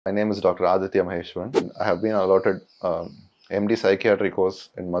My name is Dr. Adhithya Maheshwaran. I have been allotted MD Psychiatry course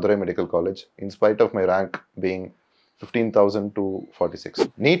in Madurai Medical College in spite of my rank being 15,000 to 46.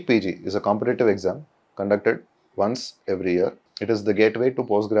 NEET PG is a competitive exam conducted once every year. It is the gateway to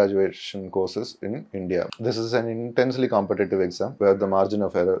post-graduation courses in India. This is an intensely competitive exam where the margin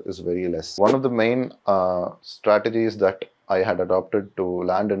of error is very less. One of the main strategies that I had adopted to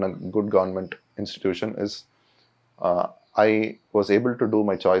land in a good government institution is I was able to do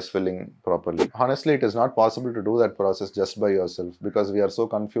my choice filling properly. Honestly, it is not possible to do that process just by yourself because we are so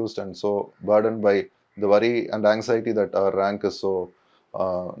confused and so burdened by the worry and anxiety that our rank is so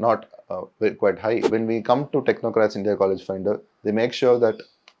not quite high. When we come to Technocrats India College Finder, they make sure that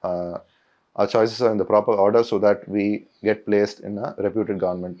our choices are in the proper order so that we get placed in a reputed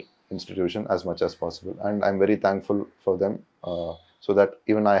government institution as much as possible. And I'm very thankful for them. So that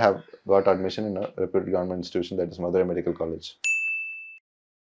even I have got admission in a reputed government institution, that is Madurai Medical College.